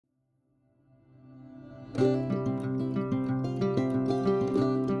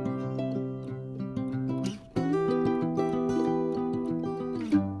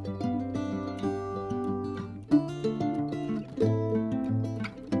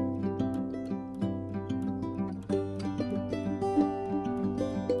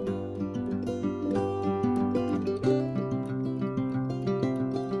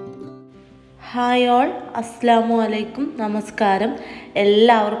Hi all, അസ്സലാമു അലൈക്കും, നമസ്കാരം.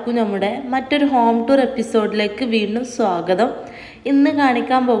 എല്ലാവർക്കും നമ്മുടെ മറ്റൊരു ഹോം ടൂർ എപ്പിസോഡിലേക്ക് വീണ്ടും സ്വാഗതം. ഇന്ന്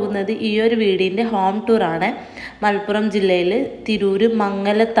കാണിക്കാൻ പോകുന്നത് ഈ ഒരു വീടിൻ്റെ ഹോം ടൂറാണ്. മലപ്പുറം ജില്ലയിൽ തിരൂർ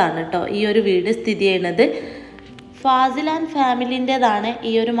മംഗലത്താണ് കേട്ടോ ഈ ഒരു വീട് സ്ഥിതി ചെയ്യുന്നത്. ഫാസിൽ ആൻഡ് ഫാമിലിൻ്റെതാണ്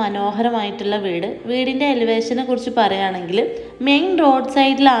ഈ ഒരു മനോഹരമായിട്ടുള്ള വീട്. വീടിൻ്റെ എലിവേഷനെ കുറിച്ച് പറയുകയാണെങ്കിൽ മെയിൻ റോഡ്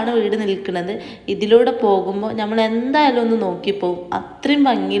സൈഡിലാണ് വീട് നിൽക്കുന്നത്. ഇതിലൂടെ പോകുമ്പോൾ നമ്മൾ എന്തായാലും ഒന്ന് നോക്കിപ്പോവും, അത്രയും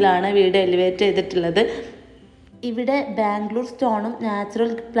ഭംഗിയിലാണ് വീട് എലിവേറ്റ് ചെയ്തിട്ടുള്ളത്. ഇവിടെ ബാംഗ്ലൂർ സ്റ്റോണും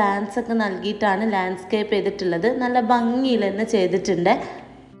നാച്ചുറൽ പ്ലാന്റ്സ് ഒക്കെ നൽകിയിട്ടാണ് ലാൻഡ്സ്കേപ്പ് ചെയ്തിട്ടുള്ളത്. നല്ല ഭംഗിയിൽ തന്നെ ചെയ്തിട്ടുണ്ട്.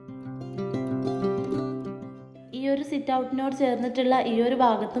 ഈ ഒരു സിറ്റ് ഔട്ടിനോട് ചേർന്നിട്ടുള്ള ഈ ഒരു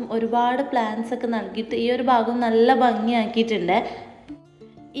ഭാഗത്തും ഒരുപാട് പ്ലാന്റ്സ് ഒക്കെ നൽകിയിട്ട് ഈ ഒരു ഭാഗം നല്ല ഭംഗിയാക്കിയിട്ടുണ്ട്.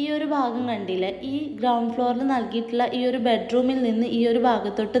 ഈ ഒരു ഭാഗം കണ്ടില്ലേ, ഈ ഗ്രൗണ്ട് ഫ്ലോറിൽ നൽകിയിട്ടുള്ള ഈ ഒരു ബെഡ്റൂമിൽ നിന്ന് ഈ ഒരു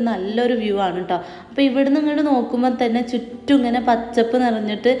ഭാഗത്തോട്ട് നല്ലൊരു വ്യൂ ആണ് കേട്ടോ. അപ്പോൾ ഇവിടുന്ന് ഇങ്ങോട്ട് നോക്കുമ്പോൾ തന്നെ ചുറ്റും ഇങ്ങനെ പച്ചപ്പ്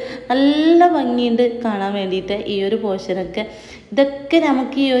നിറഞ്ഞിട്ട് നല്ല ഭംഗിയുണ്ട് കാണാൻ വേണ്ടിയിട്ട്. ഈ ഒരു പോർഷനൊക്കെ ഇതൊക്കെ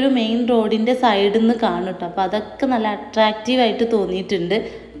നമുക്ക് ഈ ഒരു മെയിൻ റോഡിൻ്റെ സൈഡിൽ നിന്ന് കാണും കേട്ടോ. അപ്പോൾ അതൊക്കെ നല്ല അട്രാക്റ്റീവായിട്ട് തോന്നിയിട്ടുണ്ട്.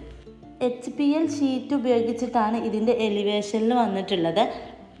 HPL ഷീറ്റ് ഉപയോഗിച്ചിട്ടാണ് ഇതിൻ്റെ എലിവേഷനിൽ വന്നിട്ടുള്ളത്.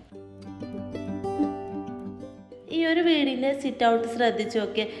 ഈ ഒരു വീടിൻ്റെ സിറ്റ് ഔട്ട് ശ്രദ്ധിച്ചു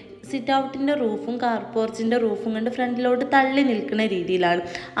നോക്കിയേ. സിറ്റ് ഔട്ടിൻ്റെ റൂഫും കാർ പോർച്ചിൻ്റെ റൂഫും കൊണ്ട് ഫ്രണ്ടിലോട്ട് തള്ളി നിൽക്കുന്ന രീതിയിലാണ്.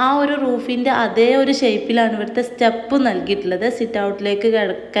 ആ ഒരു റൂഫിൻ്റെ അതേ ഒരു ഷേപ്പിലാണ് ഇവിടുത്തെ സ്റ്റെപ്പ് നൽകിയിട്ടുള്ളത്. സിറ്റ് ഔട്ടിലേക്ക്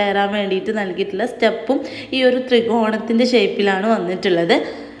കയറാൻ വേണ്ടിയിട്ട് നൽകിയിട്ടുള്ള സ്റ്റെപ്പും ഈ ഒരു ത്രികോണത്തിൻ്റെ ഷേപ്പിലാണ് വന്നിട്ടുള്ളത്.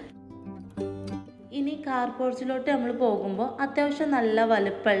 ഇനി കാർ പോർച്ചിലോട്ട് നമ്മൾ പോകുമ്പോൾ അത്യാവശ്യം നല്ല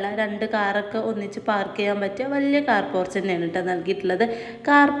വലുപ്പമുള്ള 2 കാറൊക്കെ ഒന്നിച്ച് പാർക്ക് ചെയ്യാൻ പറ്റിയ വലിയ കാർ പോർച്ച് തന്നെയാണ് കേട്ടോ നൽകിയിട്ടുള്ളത്.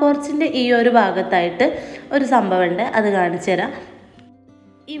 കാർ പോർച്ചിൻ്റെ ഈ ഒരു ഭാഗത്തായിട്ട് ഒരു സംഭവമുണ്ട്, അത് കാണിച്ചു തരാം.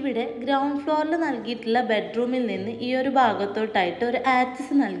 ഇവിടെ ഗ്രൗണ്ട് ഫ്ലോറിൽ നൽകിയിട്ടുള്ള ബെഡ്റൂമിൽ നിന്ന് ഈ ഒരു ഭാഗത്തോട്ടായിട്ട് ഒരു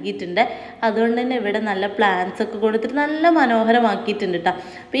ആക്സസ് നൽകിയിട്ടുണ്ട്. അതുകൊണ്ട് തന്നെ ഇവിടെ നല്ല പ്ലാന്റ്സ് ഒക്കെ കൊടുത്തിട്ട് നല്ല മനോഹരമാക്കിയിട്ടുണ്ട് കേട്ടോ.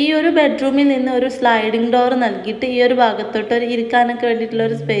 അപ്പോൾ ഈ ഒരു ബെഡ്റൂമിൽ നിന്ന് ഒരു സ്ലൈഡിങ് ഡോർ നൽകിയിട്ട് ഈ ഒരു ഭാഗത്തോട്ട് ഒരു ഇരിക്കാനൊക്കെ വേണ്ടിയിട്ടുള്ള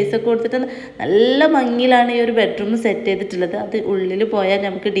ഒരു സ്പേസ് ഒക്കെ കൊടുത്തിട്ട് നല്ല ഭംഗിയിലാണ് ഈ ഒരു ബെഡ്റൂം സെറ്റ് ചെയ്തിട്ടുള്ളത്. അത് ഉള്ളിൽ പോയാൽ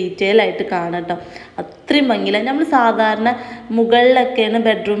നമുക്ക് ഡീറ്റെയിൽ ആയിട്ട് കാണാം കേട്ടോ. അത്രയും ഭംഗിയിലാണ്. നമ്മൾ സാധാരണ മുകളിലൊക്കെയാണ്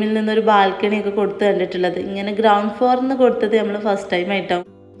ബെഡ്റൂമിൽ നിന്നൊരു ബാൽക്കണിയൊക്കെ കൊടുത്ത് കണ്ടിട്ടുള്ളത്. ഇങ്ങനെ ഗ്രൗണ്ട് ഫ്ലോറിൽ നിന്ന് കൊടുത്തത് നമ്മൾ ഫസ്റ്റ് ടൈം ആയിട്ടാവും.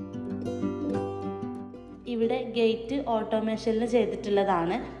 ഇവിടെ ഗേറ്റ് ഓട്ടോമേഷനിൽ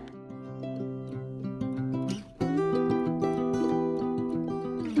ചെയ്തിട്ടുള്ളതാണ്.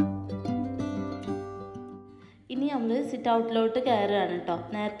 ഇനി നമ്മൾ സിറ്റ് ഔട്ടിലോട്ട് കയറുകയാണ് കേട്ടോ.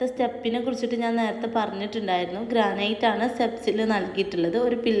 നേരത്തെ സ്റ്റെപ്പിനെ കുറിച്ചിട്ട് ഞാൻ നേരത്തെ പറഞ്ഞിട്ടുണ്ടായിരുന്നു. ഗ്രാനൈറ്റ് ആണ് സ്റ്റെപ്സിൽ നൽകിയിട്ടുള്ളത്.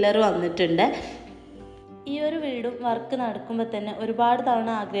 ഒരു പില്ലർ വന്നിട്ടുണ്ട്. ഈ ഒരു വീടും വർക്ക് നടക്കുമ്പോൾ തന്നെ ഒരുപാട് തവണ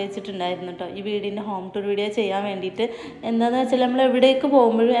ആഗ്രഹിച്ചിട്ടുണ്ടായിരുന്നു കേട്ടോ ഈ വീടിൻ്റെ ഹോം ടൂർ വീഡിയോ ചെയ്യാൻ വേണ്ടിയിട്ട്. എന്താണെന്ന് വെച്ചാൽ നമ്മൾ എവിടേക്ക്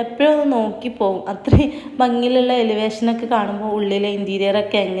പോകുമ്പോഴും എപ്പോഴും ഒന്ന് നോക്കിപ്പോവും. അത്രയും ഭംഗിയിലുള്ള എലിവേഷനൊക്കെ കാണുമ്പോൾ ഉള്ളിലെ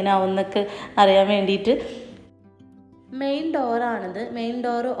ഇൻറ്റീരിയറൊക്കെ എങ്ങനെയാവും എന്നൊക്കെ അറിയാൻ വേണ്ടിയിട്ട്. മെയിൻ ഡോറാണിത്. മെയിൻ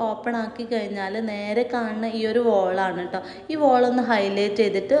ഡോറ് ഓപ്പൺ ആക്കി കഴിഞ്ഞാൽ നേരെ കാണുന്ന ഈ ഒരു വോളാണ് കേട്ടോ. ഈ വോളൊന്ന് ഹൈലൈറ്റ്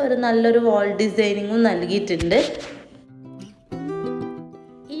ചെയ്തിട്ട് ഒരു നല്ലൊരു വോൾ ഡിസൈനിങ്ങും നൽകിയിട്ടുണ്ട്.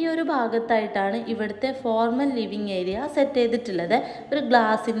 ഈ ഒരു ഭാഗത്തായിട്ടാണ് ഇവിടുത്തെ ഫോർമൽ ലിവിങ് ഏരിയ സെറ്റ് ചെയ്തിട്ടുള്ളത്. ഒരു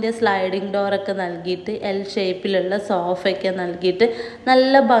ഗ്ലാസിൻ്റെ സ്ലൈഡിങ് ഡോറൊക്കെ നൽകിയിട്ട് L ഷേപ്പിലുള്ള സോഫയൊക്കെ നൽകിയിട്ട്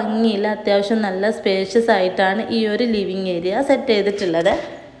നല്ല ഭംഗിയിൽ അത്യാവശ്യം നല്ല സ്പേഷ്യസ് ആയിട്ടാണ് ഈ ഒരു ലിവിങ് ഏരിയ സെറ്റ് ചെയ്തിട്ടുള്ളത്.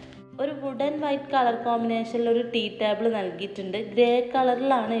 ഒരു വുഡ് ആൻഡ് വൈറ്റ് കളർ കോമ്പിനേഷനിൽ ഒരു ടീ ടേബിൾ നൽകിയിട്ടുണ്ട്. ഗ്രേ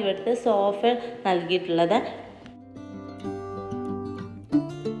കളറിലാണ് ഇവിടുത്തെ സോഫ നൽകിയിട്ടുള്ളത്.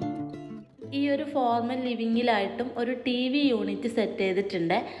 ഈ ഒരു ഫോർമൽ ലിവിങ്ങിലായിട്ടും ഒരു TV യൂണിറ്റ് സെറ്റ്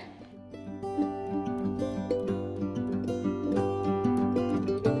ചെയ്തിട്ടുണ്ട്.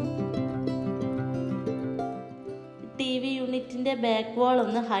 TV യൂണിറ്റിൻ്റെ ബാക്ക് വാൾ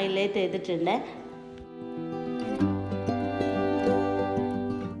ഒന്ന് ഹൈലൈറ്റ് ചെയ്തിട്ടുണ്ട്.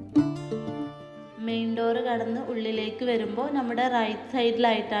 മെയിൻ ഡോറ് കടന്ന് ഉള്ളിലേക്ക് വരുമ്പോൾ നമ്മുടെ റൈറ്റ്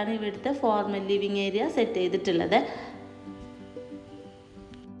സൈഡിലായിട്ടാണ് ഇവിടുത്തെ ഫോർമൽ ലിവിങ് ഏരിയ സെറ്റ് ചെയ്തിട്ടുള്ളത്.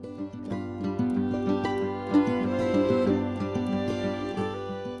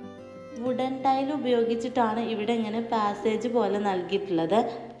 വുഡൻ ടൈൽ ഉപയോഗിച്ചിട്ടാണ് ഇവിടെ ഇങ്ങനെ പാസേജ് പോലെ നൽകിയിട്ടുള്ളത്.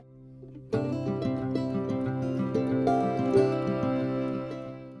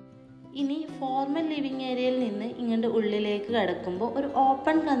 ഇനി ഫോർമൽ ലിവിങ് ഏരിയയിൽ നിന്ന് ഇങ്ങോട്ട് ഉള്ളിലേക്ക് കിടക്കുമ്പോൾ ഒരു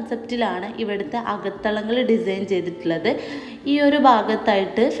ഓപ്പൺ കൺസെപ്റ്റിലാണ് ഇവിടുത്തെ അകത്തളങ്ങൾ ഡിസൈൻ ചെയ്തിട്ടുള്ളത്. ഈ ഒരു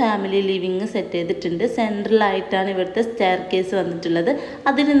ഭാഗത്തായിട്ട് ഫാമിലി ലിവിങ് സെറ്റ് ചെയ്തിട്ടുണ്ട്. സെൻട്രലായിട്ടാണ് ഇവിടുത്തെ സ്റ്റെയർ കേസ് വന്നിട്ടുള്ളത്.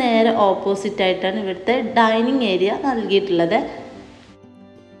 അതിന് നേരെ ഓപ്പോസിറ്റ് ആയിട്ടാണ് ഇവിടുത്തെ ഡൈനിങ് ഏരിയ നൽകിയിട്ടുള്ളത്.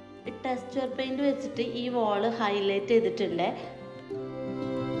 ടെക്സ്ചർ പെയിൻറ് വെച്ചിട്ട് ഈ വാള് ഹൈലൈറ്റ് ചെയ്തിട്ടുണ്ട്.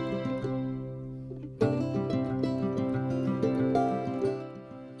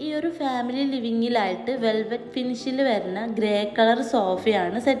 ഈ ഒരു ഫാമിലി ലിവിങ്ങിലായിട്ട് വെൽവെറ്റ് ഫിനിഷിൽ വരുന്ന ഗ്രേ കളർ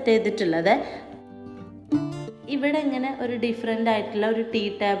സോഫയാണ് സെറ്റ് ചെയ്തിട്ടുള്ളത്. ഇവിടെ ഇങ്ങനെ ഒരു ഡിഫറെൻ്റ് ആയിട്ടുള്ള ഒരു ടീ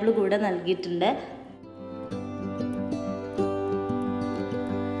ടേബിൾ കൂടെ നൽകിയിട്ടുണ്ട്.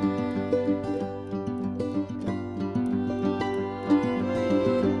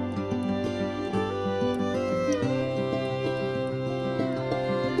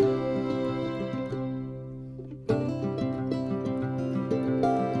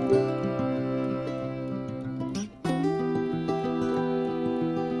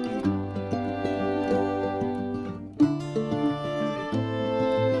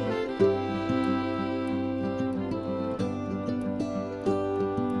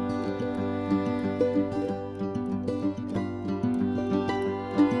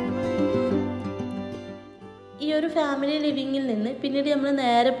 ഈ ഒരു ഫാമിലി ലിവിങ്ങിൽ നിന്ന് പിന്നീട് നമ്മൾ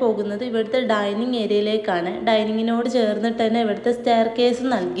നേരെ പോകുന്നത് ഇവിടുത്തെ ഡൈനിങ് ഏരിയയിലേക്കാണ്. ഡൈനിങ്ങിനോട് ചേർന്നിട്ട് തന്നെ ഇവിടുത്തെ സ്റ്റെയർ കേസ്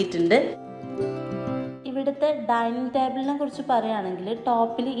നൽകിയിട്ടുണ്ട്. ഇവിടുത്തെ ഡൈനിങ് ടേബിളിനെ കുറിച്ച് പറയുകയാണെങ്കിൽ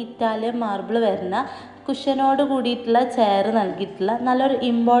ടോപ്പിൽ ഇറ്റാലിയൻ മാർബിൾ വരുന്ന കുഷനോട് കൂടിയിട്ടുള്ള ചെയർ നൽകിയിട്ടുള്ള നല്ലൊരു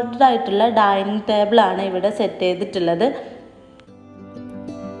ഇമ്പോർട്ടൻ്റ് ആയിട്ടുള്ള ഡൈനിങ് ടേബിളാണ് ഇവിടെ സെറ്റ് ചെയ്തിട്ടുള്ളത്.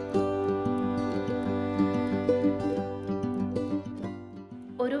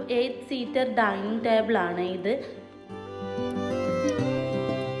 ഒരു 8 സീറ്റർ ഡൈനിങ് ടേബിൾ ആണ് ഇത്.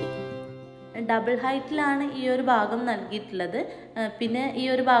 ഡബിൾ ഹൈറ്റിലാണ് ഈ ഒരു ഭാഗം നൽകിയിട്ടുള്ളത്. പിന്നെ ഈ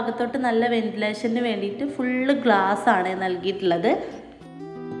ഒരു ഭാഗത്തോട്ട് നല്ല വെന്റിലേഷന് വേണ്ടിയിട്ട് ഫുള്ള് ഗ്ലാസ് ആണ് നൽകിയിട്ടുള്ളത്.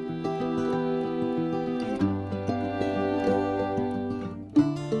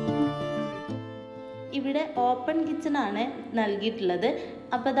 ഇവിടെ ഓപ്പൺ കിച്ചൺ ആണ് നൽകിയിട്ടുള്ളത്.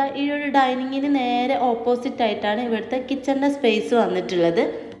 അപ്പോൾ ഈ ഒരു ഡൈനിങ്ങിന് നേരെ ഓപ്പോസിറ്റ് ആയിട്ടാണ് ഇവിടുത്തെ കിച്ചണിൻ്റെ സ്പേസ് വന്നിട്ടുള്ളത്.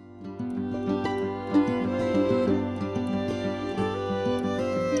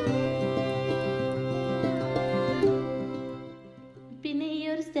 പിന്നെ ഈ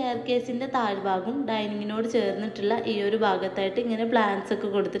ഒരു സ്റ്റെയർ കേസിൻ്റെ താഴ്ഭാഗം ഡൈനിങ്ങിനോട് ചേർന്നിട്ടുള്ള ഈ ഒരു ഭാഗത്തായിട്ട് ഇങ്ങനെ പ്ലാന്റ്സ് ഒക്കെ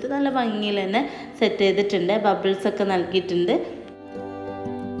കൊടുത്തിട്ട് നല്ല ഭംഗിയിൽ തന്നെ സെറ്റ് ചെയ്തിട്ടുണ്ട്. ബബിൾസ് ഒക്കെ നൽകിയിട്ടുണ്ട്.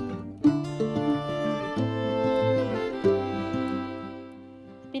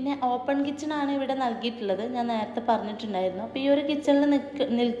 പിന്നെ ഓപ്പൺ കിച്ചൺ ആണ് ഇവിടെ നൽകിയിട്ടുള്ളത്. ഞാൻ നേരത്തെ പറഞ്ഞിട്ടുണ്ടായിരുന്നു. അപ്പോൾ ഈ ഒരു കിച്ചണിൽ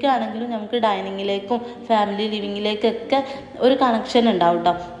നിൽക്കുകയാണെങ്കിലും നമുക്ക് ഡൈനിങ്ങിലേക്കും ഫാമിലി ലിവിങ്ങിലേക്കൊക്കെ ഒരു കണക്ഷൻ ഉണ്ടാവും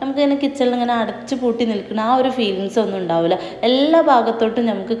കേട്ടോ. നമുക്കിങ്ങനെ കിച്ചണിൽ ഇങ്ങനെ അടച്ചു പൂട്ടി നിൽക്കുന്ന ആ ഒരു ഫീലിങ്സ് ഒന്നും ഉണ്ടാവില്ല. എല്ലാ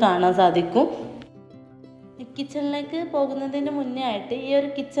ഭാഗത്തോട്ടും നമുക്ക് കാണാൻ സാധിക്കും. കിച്ചണിലേക്ക് പോകുന്നതിന് മുന്നേ ആയിട്ട് ഈ ഒരു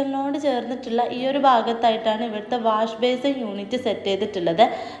കിച്ചണിനോട് ചേർന്നിട്ടുള്ള ഈ ഒരു ഭാഗത്തായിട്ടാണ് ഇവിടുത്തെ വാഷ് ബേസിൻ യൂണിറ്റ് സെറ്റ് ചെയ്തിട്ടുള്ളത്.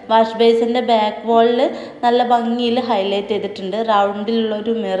 വാഷ് ബേസിൻ്റെ ബാക്ക് വാളിൽ നല്ല ഭംഗിയിൽ ഹൈലൈറ്റ് ചെയ്തിട്ടുണ്ട്.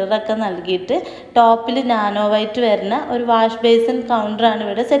 റൗണ്ടിലുള്ളൊരു മിററൊക്കെ നൽകിയിട്ട് ടോപ്പിൽ നാനോ വൈറ്റ് വരുന്ന ഒരു വാഷ് ബേസിൻ കൗണ്ടറാണ്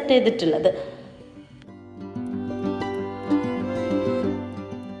ഇവിടെ സെറ്റ് ചെയ്തിട്ടുള്ളത്.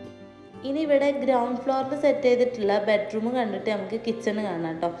 ഇനി ഇവിടെ ഗ്രൗണ്ട് ഫ്ലോറിൽ സെറ്റ് ചെയ്തിട്ടുള്ള ബെഡ്റൂം കണ്ടിട്ട് നമുക്ക് കിച്ചണ് കാണാം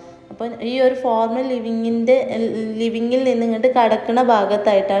കേട്ടോ. അപ്പോൾ ഈ ഒരു ഫോർമൽ ലിവിങ്ങിൽ നിന്ന് ഇങ്ങോട്ട് കടക്കുന്ന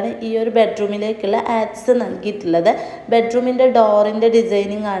ഭാഗത്തായിട്ടാണ് ഈ ഒരു ബെഡ്റൂമിലേക്കുള്ള ആക്സസ് നൽകിയിട്ടുള്ളത്. ബെഡ്റൂമിൻ്റെ ഡോറിൻ്റെ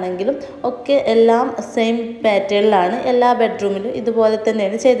ഡിസൈനിങ് ആണെങ്കിലും ഒക്കെ എല്ലാം സെയിം പാറ്റേണിലാണ് എല്ലാ ബെഡ്റൂമിലും ഇതുപോലെ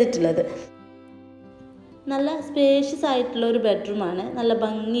തന്നെയാണ് ചെയ്തിട്ടുള്ളത്. നല്ല സ്പേഷ്യസ് ആയിട്ടുള്ള ഒരു ബെഡ്റൂമാണ്. നല്ല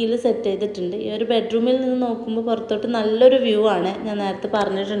ഭംഗിയിൽ സെറ്റ് ചെയ്തിട്ടുണ്ട്. ഈ ഒരു ബെഡ്റൂമിൽ നിന്ന് നോക്കുമ്പോൾ പുറത്തോട്ട് നല്ലൊരു വ്യൂ ആണ്. ഞാൻ നേരത്തെ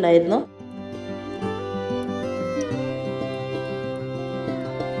പറഞ്ഞിട്ടുണ്ടായിരുന്നു.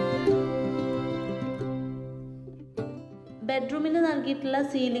 ബെഡ്റൂമിൽ നൽകിയിട്ടുള്ള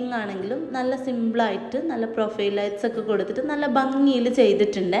സീലിംഗ് ആണെങ്കിലും നല്ല സിമ്പിളായിട്ട് നല്ല പ്രൊഫൈൽ ലൈറ്റ്സ് ഒക്കെ കൊടുത്തിട്ട് നല്ല ഭംഗിയിൽ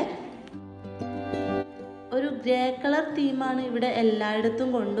ചെയ്തിട്ടുണ്ട്. ഒരു ഗ്രേ കളർ തീമാണ് ഇവിടെ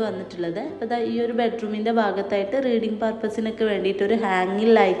എല്ലായിടത്തും കൊണ്ടുവന്നിട്ടുള്ളത്. അപ്പോൾ ഈ ഒരു ബെഡ്റൂമിൻ്റെ ഭാഗത്തായിട്ട് റീഡിംഗ് പർപ്പസിനൊക്കെ വേണ്ടിയിട്ട് ഒരു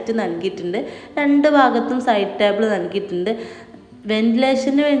ഹാങ്ങിങ് ലൈറ്റ് നൽകിയിട്ടുണ്ട്. രണ്ട് ഭാഗത്തും സൈഡ് ടേബിൾ നൽകിയിട്ടുണ്ട്.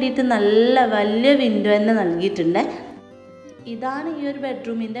 വെന്റിലേഷന് വേണ്ടിയിട്ട് നല്ല വലിയ വിൻഡോ തന്നെ നൽകിയിട്ടുണ്ട്. ഇതാണ് ഈ ഒരു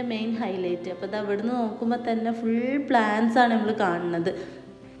ബെഡ്റൂമിൻ്റെ മെയിൻ ഹൈലൈറ്റ്. അപ്പോൾ ഇത് അവിടുന്ന് നോക്കുമ്പോൾ തന്നെ ഫുൾ പ്ലാന്റ്സ് ആണ് നമ്മൾ കാണുന്നത്.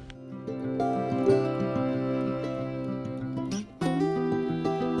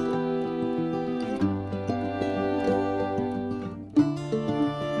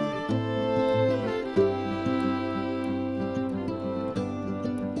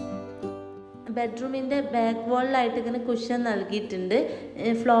 ബെഡ്റൂമിൻ്റെ ബാക്ക് വാളിലായിട്ട് ഇങ്ങനെ കുഷൻ നൽകിയിട്ടുണ്ട്.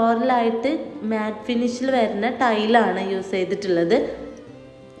 ഫ്ലോറിലായിട്ട് മാറ്റ് ഫിനിഷിൽ വരുന്ന ടൈലാണ് യൂസ് ചെയ്തിട്ടുള്ളത്.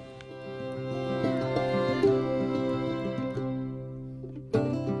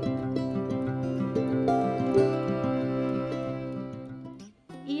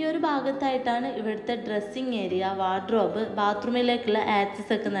 ഭാഗത്തായിട്ടാണ് ഇവിടുത്തെ ഡ്രസ്സിങ് ഏരിയ, വാർഡ്രോബ്, ബാത്റൂമിലേക്കുള്ള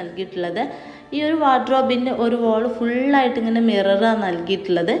ആക്സസ് ഒക്കെ നൽകിയിട്ടുള്ളത്. ഈ ഒരു വാർഡ്രോബിൻ്റെ ഒരു വാൾ ഫുള്ളായിട്ട് ഇങ്ങനെ മിററാണ്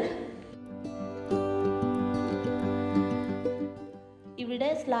നൽകിയിട്ടുള്ളത്.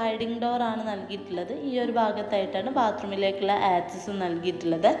 ഇവിടെ സ്ലൈഡിംഗ് ഡോർ ആണ് നൽകിയിട്ടുള്ളത്. ഈ ഒരു ഭാഗത്തായിട്ടാണ് ബാത്റൂമിലേക്കുള്ള ആക്സസും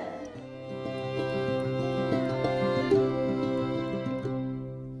നൽകിയിട്ടുള്ളത്.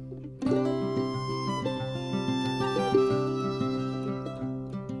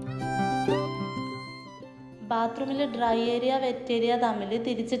 ബാത്റൂമിൽ ഡ്രൈ ഏരിയ, വെറ്റ് ഏരിയ തമ്മിൽ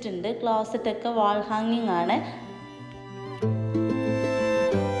തിരിച്ചിട്ടുണ്ട്. ക്ലോസറ്റൊക്കെ വാൾ ഹാങ്ങിങ് ആണ്.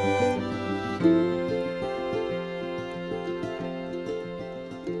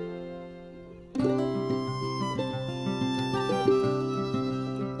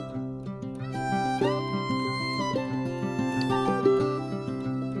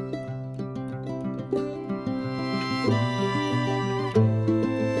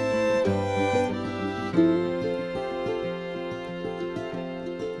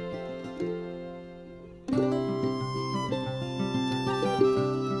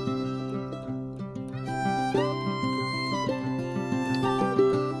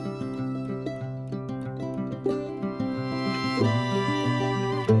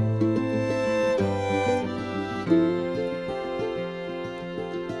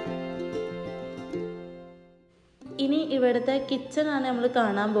 ഇനി ഇവിടുത്തെ കിച്ചണാണ് നമ്മൾ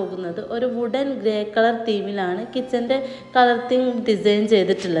കാണാൻ പോകുന്നത്. ഒരു വുഡൻ ഗ്രേ കളർ തീമിലാണ് കിച്ചൻ്റെ കളർ തീം ഡിസൈൻ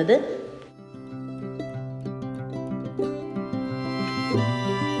ചെയ്തിട്ടുള്ളത്.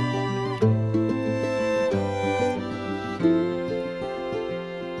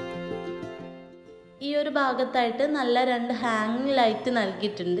 ഈ ഒരു ഭാഗത്തായിട്ട് നല്ല 2 ഹാങ്ങിങ് ലൈറ്റ്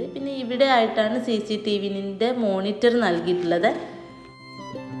നൽകിയിട്ടുണ്ട്. പിന്നെ ഇവിടെ ആയിട്ടാണ് CCTVൻ്റെ മോണിറ്റർ നൽകിയിട്ടുള്ളത്.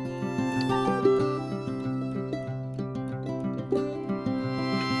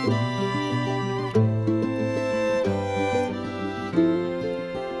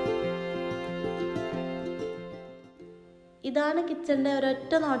 ഇതാണ് കിച്ചൻ്റെ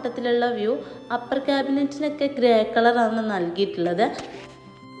ഒരൊറ്റ നോട്ടത്തിലുള്ള വ്യൂ. അപ്പർ ക്യാബിനറ്റിനൊക്കെ ഗ്രേ കളറാണ് നൽകിയിട്ടുള്ളത്.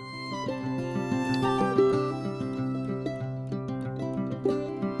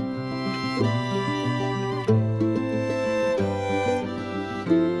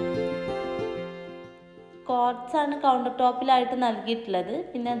 കോട്ട്സ് ആണ് കൗണ്ടർ ടോപ്പിലായിട്ട് നൽകിയിട്ടുള്ളത്.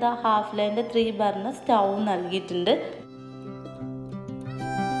 പിന്നെ ഇതാ ഹാഫ് ലൈൻ്റെ 3 ബർണർ സ്റ്റൗവും നൽകിയിട്ടുണ്ട്.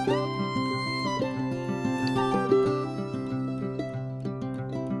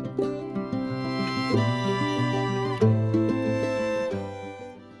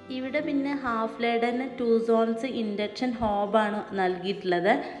 ഇവിടെ പിന്നെ ഹാഫ് ലൈഡിന് 2 സോൺസ് ഇൻഡക്ഷൻ ഹോബാണ്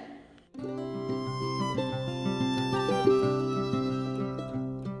നൽകിയിട്ടുള്ളത്.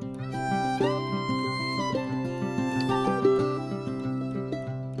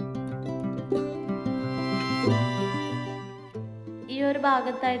 ഈ ഒരു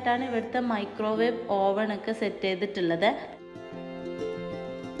ഭാഗത്തായിട്ടാണ് ഇവിടുത്തെ മൈക്രോവേവ് ഓവൺ ഒക്കെ സെറ്റ് ചെയ്തിട്ടുള്ളത്.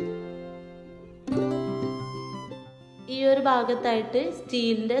 ഈ ഒരു ഭാഗത്തായിട്ട്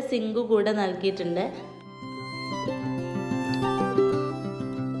സ്റ്റീലിൻ്റെ സിങ്ക് കൂടെ നൽകിയിട്ടുണ്ട്.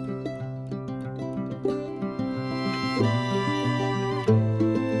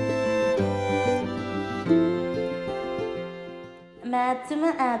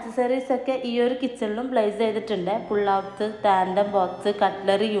 മാക്സിമം ആക്സസറീസ് ഒക്കെ ഈ ഒരു കിച്ചണിലും പ്ലേസ് ചെയ്തിട്ടുണ്ട്. Pull outs, tandem box,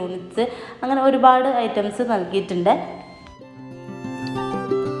 cutlery units, അങ്ങനെ ഒരുപാട് ഐറ്റംസ് നൽകിയിട്ടുണ്ട്.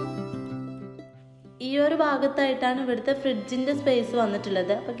 ഈ ഒരു ഭാഗത്തായിട്ടാണ് ഇവിടുത്തെ ഫ്രിഡ്ജിൻ്റെ സ്പേസ്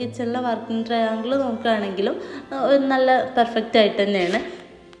വന്നിട്ടുള്ളത്. അപ്പോൾ കിച്ചണിലെ വർക്കിംഗ് ട്രയാങ്കിൾ നോക്കുകയാണെങ്കിലും നല്ല പെർഫെക്റ്റ് ആയിട്ട് തന്നെയാണ്.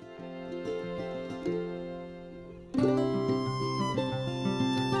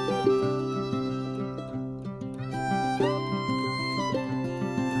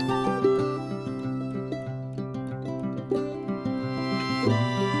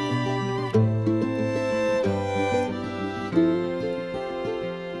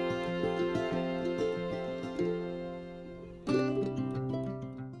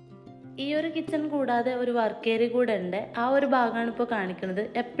 ഈ ഒരു കിച്ചൺ കൂടാതെ ഒരു വർക്ക് ഏരിയ കൂടെ ഉണ്ട്. ആ ഒരു ഭാഗമാണ് ഇപ്പോൾ കാണിക്കുന്നത്.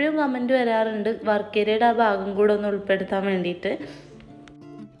 എപ്പോഴും കമൻറ്റ് വരാറുണ്ട് വർക്ക് ഏരിയയുടെ ആ ഭാഗം കൂടെ ഒന്ന് ഉൾപ്പെടുത്താൻ വേണ്ടിയിട്ട്.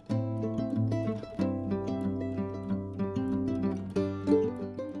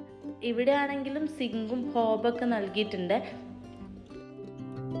 ഇവിടെ ആണെങ്കിലും സിങ്കും ഹോബൊക്കെ നൽകിയിട്ടുണ്ട്.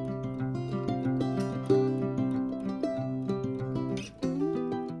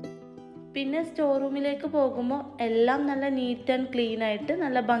 പിന്നെ സ്റ്റോർ റൂമിലേക്ക് പോകുമ്പോൾ എല്ലാം നല്ല നീറ്റ് ആൻഡ് ക്ലീൻ ആയിട്ട്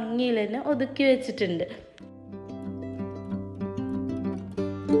നല്ല ഭംഗിയിൽ തന്നെ ഒതുക്കി വെച്ചിട്ടുണ്ട്.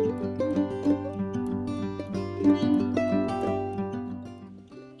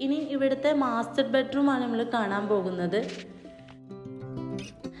 ഇനി ഇവിടുത്തെ മാസ്റ്റർ ബെഡ്റൂമാണ് നമ്മൾ കാണാൻ പോകുന്നത്.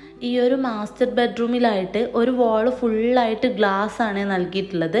 ഈ ഒരു മാസ്റ്റർ ബെഡ്റൂമിലായിട്ട് ഒരു വാള് ഫുള്ളായിട്ട് ഗ്ലാസ് ആണ്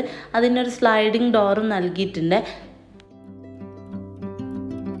നൽകിയിട്ടുള്ളത്. അതിനൊരു സ്ലൈഡിങ് ഡോറും നൽകിയിട്ടുണ്ട്.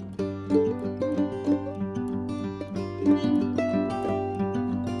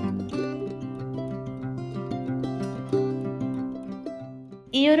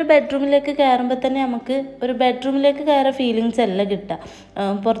 ഈ ഒരു ബെഡ്റൂമിലേക്ക് കയറുമ്പോൾ തന്നെ നമുക്ക് ഒരു ബെഡ്റൂമിലേക്ക് കയറിയ ഫീലിങ്സ് അല്ല കിട്ടുക.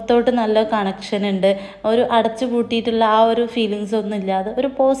 പുറത്തോട്ട് നല്ല കണക്ഷൻ ഉണ്ട്. ഒരു അടച്ചു പൂട്ടിയിട്ടുള്ള ആ ഒരു ഫീലിങ്സ് ഒന്നും ഇല്ലാതെ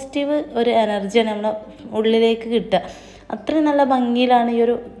ഒരു പോസിറ്റീവ് ഒരു എനർജിയാണ് നമ്മുടെ ഉള്ളിലേക്ക് കിട്ടുക. അത്രയും നല്ല ഭംഗിയിലാണ് ഈ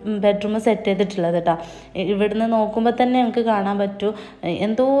ഒരു ബെഡ്റൂം സെറ്റ് ചെയ്തിട്ടുള്ളത് കേട്ടോ. ഇവിടുന്ന് നോക്കുമ്പോൾ തന്നെ നമുക്ക് കാണാൻ പറ്റും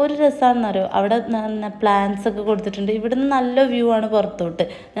എന്തോ ഒരു രസമാണെന്നറിയോ. അവിടെ പ്ലാന്റ്സ് ഒക്കെ കൊടുത്തിട്ടുണ്ട്. ഇവിടുന്ന് നല്ല വ്യൂ ആണ് പുറത്തോട്ട്.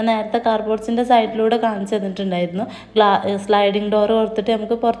 ഞാൻ നേരത്തെ കാർപോർട്സിൻ്റെ സൈഡിലൂടെ കാണിച്ചു തന്നിട്ടുണ്ടായിരുന്നു. സ്ലൈഡിങ് ഡോർ കൊടുത്തിട്ട്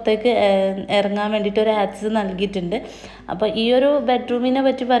നമുക്ക് പുറത്തേക്ക് ഇറങ്ങാൻ വേണ്ടിയിട്ട് ഒരു ആക്സസ് നൽകിയിട്ടുണ്ട്. അപ്പോൾ ഈ ഒരു ബെഡ്റൂമിനെ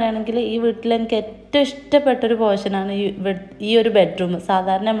പറ്റി പറയുകയാണെങ്കിൽ ഈ വീട്ടിൽ എനിക്ക് ഏറ്റവും ഇഷ്ടപ്പെട്ടൊരു പോർഷനാണ് ഈ ഒരു ബെഡ്റൂം.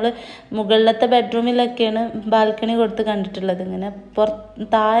 സാധാരണ നമ്മൾ മുകളിലത്തെ ബെഡ്റൂമിലൊക്കെയാണ് ബാൽക്കണി കൊടുത്ത് കണ്ടിട്ടുള്ളത്. ഇങ്ങനെ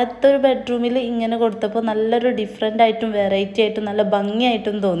താഴത്തെ ഒരു ബെഡ്റൂമിൽ ഇങ്ങനെ കൊടുത്തപ്പോൾ നല്ലൊരു ഡിഫറെൻ്റ് ആയിട്ടും വെറൈറ്റി ആയിട്ടും നല്ല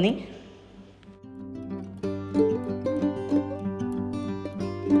ഭംഗിയായിട്ടും തോന്നി.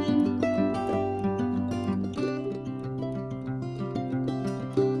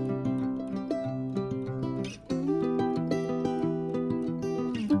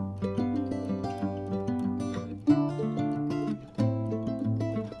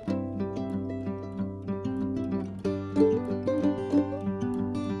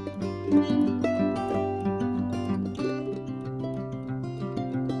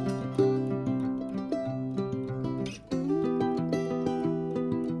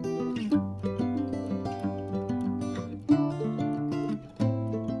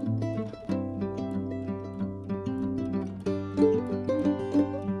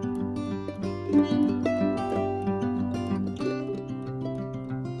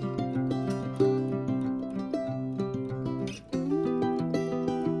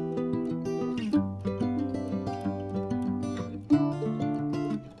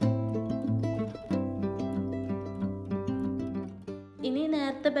 ഇനി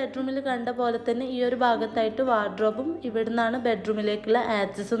നേരത്തെ ബെഡ്റൂമിൽ കണ്ട പോലെ തന്നെ ഈ ഒരു ഭാഗത്തായിട്ട് വാർഡ്രോബും ഇവിടുന്നാണ് ബെഡ്റൂമിലേക്കുള്ള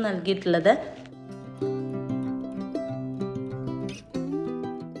ആക്സസും നൽകിയിട്ടുള്ളത്.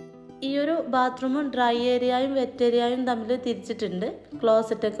 ഈ ഒരു ബാത്റൂമും ഡ്രൈ ഏരിയയും വെറ്റ് ഏരിയയും തമ്മിൽ തിരിച്ചിട്ടുണ്ട്.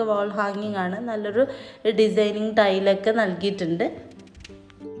 ക്ലോസറ്റൊക്കെ വാൾ ഹാങ്ങിങ് ആണ്. നല്ലൊരു ഡിസൈനിങ് ടൈലൊക്കെ നൽകിയിട്ടുണ്ട്.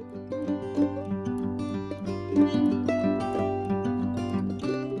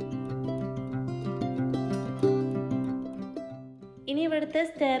 ഇനി ഇവിടുത്തെ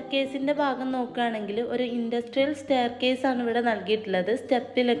സ്റ്റെയർ കേസിൻ്റെ ഭാഗം നോക്കുകയാണെങ്കിൽ ഒരു ഇൻഡസ്ട്രിയൽ സ്റ്റെയർ കേസാണ് ഇവിടെ നൽകിയിട്ടുള്ളത്.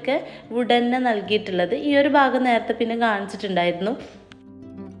 സ്റ്റെപ്പിലൊക്കെ വുഡന്നെ നൽകിയിട്ടുള്ളത്. ഈ ഒരു ഭാഗം നേരത്തെ പിന്നെ കാണിച്ചിട്ടുണ്ടായിരുന്നു.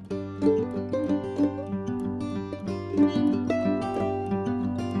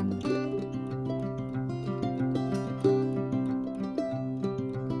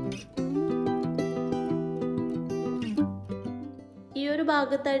 ഈ ഒരു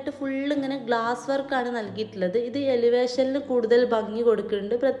ഭാഗത്തായിട്ട് ഫുള്ള് ഇങ്ങനെ ഗ്ലാസ് വർക്കാണ് നൽകിയിട്ടുള്ളത്. ഇത് എലിവേഷനിൽ കൂടുതൽ ഭംഗി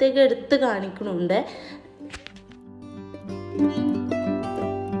കൊടുക്കുന്നുണ്ട്, പ്രത്യേകം എടുത്ത് കാണിക്കുന്നുണ്ട്.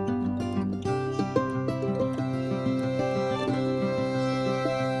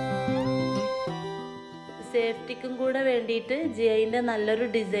 സേഫ്റ്റിക്കും കൂടെ വേണ്ടിയിട്ട് ജിഐൻ്റെ നല്ലൊരു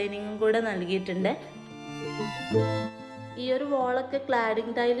ഡിസൈനിങ്ങും കൂടെ നൽകിയിട്ടുണ്ട്. ഈ ഒരു വോളൊക്കെ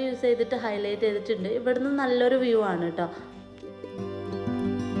ക്ലാഡിങ് ടൈൽ യൂസ് ചെയ്തിട്ട് ഹൈലൈറ്റ് ചെയ്തിട്ടുണ്ട്. ഇവിടുന്ന് നല്ലൊരു വ്യൂ ആണ് കേട്ടോ.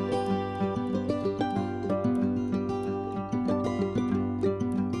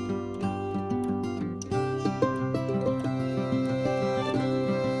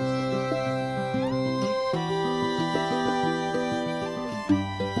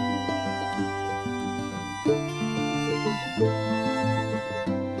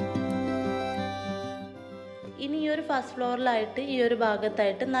 ഇനി ഈ ഒരു ഫസ്റ്റ് ഫ്ലോറിലായിട്ട് ഈ ഒരു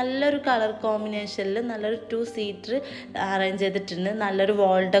ഭാഗത്തായിട്ട് നല്ലൊരു കളർ കോമ്പിനേഷനിൽ നല്ലൊരു 2 സീറ്റർ അറേഞ്ച് ചെയ്തിട്ടുണ്ട്. നല്ലൊരു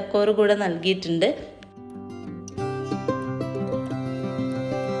വാൾ ഡെക്കോർ കൂടെ നൽകിയിട്ടുണ്ട്.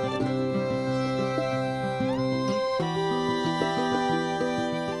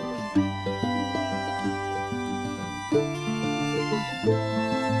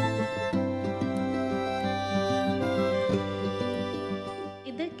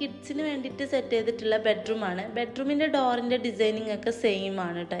 കിഡ്സിന് വേണ്ടിയിട്ട് സെറ്റ് ചെയ്തിട്ടുള്ള ബെഡ്റൂമാണ്. ബെഡ്റൂമിൻ്റെ ഡോറിൻ്റെ ഡിസൈനിങ് ഒക്കെ സെയിം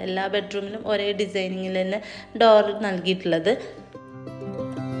ആണ് കേട്ടോ. എല്ലാ ബെഡ്റൂമിലും ഒരേ ഡിസൈനിങ്ങിൽ തന്നെ ഡോർ നൽകിയിട്ടുള്ളത്.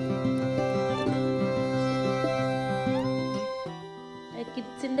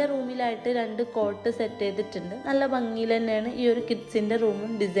 കിഡ്സിൻ്റെ റൂമിലായിട്ട് 2 കോട്ട് സെറ്റ് ചെയ്തിട്ടുണ്ട്. നല്ല ഭംഗിയിൽ തന്നെയാണ് ഈ ഒരു കിഡ്സിൻ്റെ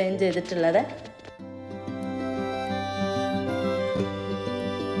റൂമും ഡിസൈൻ ചെയ്തിട്ടുള്ളത്.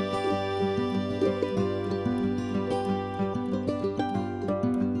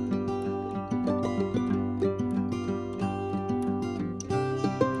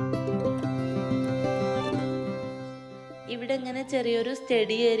 ഇവിടെ ഇങ്ങനെ ചെറിയൊരു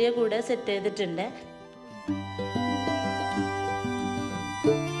സ്റ്റഡി ഏരിയ കൂടെ സെറ്റ് ചെയ്തിട്ടുണ്ട്.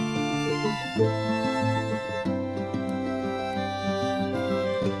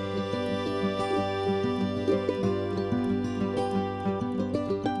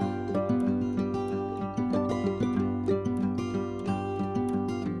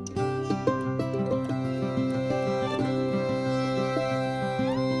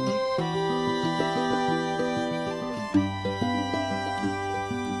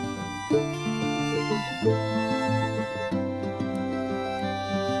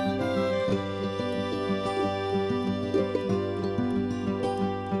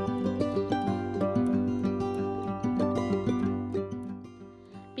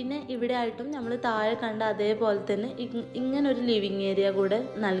 പിന്നെ ഇവിടെ ആയിട്ടും നമ്മൾ താഴെ കണ്ട അതേപോലെ തന്നെ ഇങ്ങനൊരു ലിവിങ് ഏരിയ കൂടെ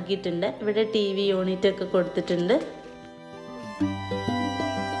നൽകിയിട്ടുണ്ട്. ഇവിടെ TV യൂണിറ്റ് ഒക്കെ കൊടുത്തിട്ടുണ്ട്.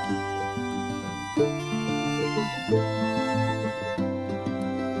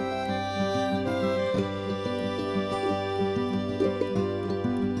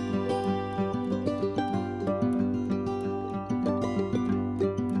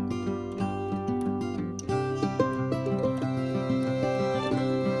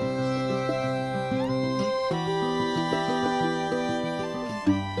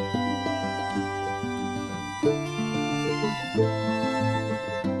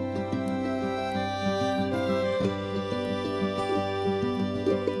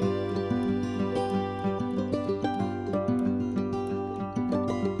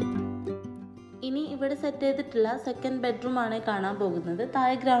 ഇനി ഇവിടെ സെറ്റ് ചെയ്തിട്ടുള്ള സെക്കൻഡ് ബെഡ്റൂം ആണ് കാണാൻ പോകുന്നത്.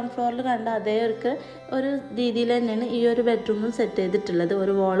 താഴെ ഗ്രൗണ്ട് ഫ്ലോറിൽ കണ്ട അതേ ഒരു രീതിയിൽ തന്നെയാണ് ഈ ഒരു ബെഡ്റൂമും സെറ്റ് ചെയ്തിട്ടുള്ളത്.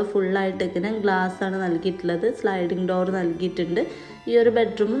 ഒരു വാള് ഫുള്ളായിട്ട് ഇങ്ങനെ ഗ്ലാസ് ആണ് നൽകിയിട്ടുള്ളത്. സ്ലൈഡിങ് ഡോർ നൽകിയിട്ടുണ്ട്. ഈ ഒരു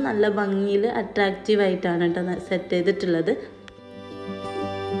ബെഡ്റൂമും നല്ല ഭംഗിയിൽ അട്രാക്റ്റീവ് ആയിട്ടാണ് കേട്ടോ സെറ്റ് ചെയ്തിട്ടുള്ളത്.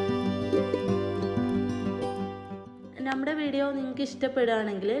 നമ്മുടെ വീഡിയോ നിങ്ങൾക്ക്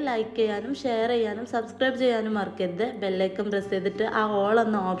ഇഷ്ടപ്പെടുകയാണെങ്കിൽ ലൈക്ക് ചെയ്യാനും ഷെയർ ചെയ്യാനും സബ്സ്ക്രൈബ് ചെയ്യാനും മറക്കരുത്. ബെല്ലൈക്കൺ പ്രസ് ചെയ്തിട്ട് ആ ഓൾ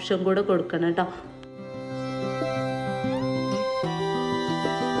എന്ന ഓപ്ഷൻ കൂടെ കൊടുക്കണം കേട്ടോ.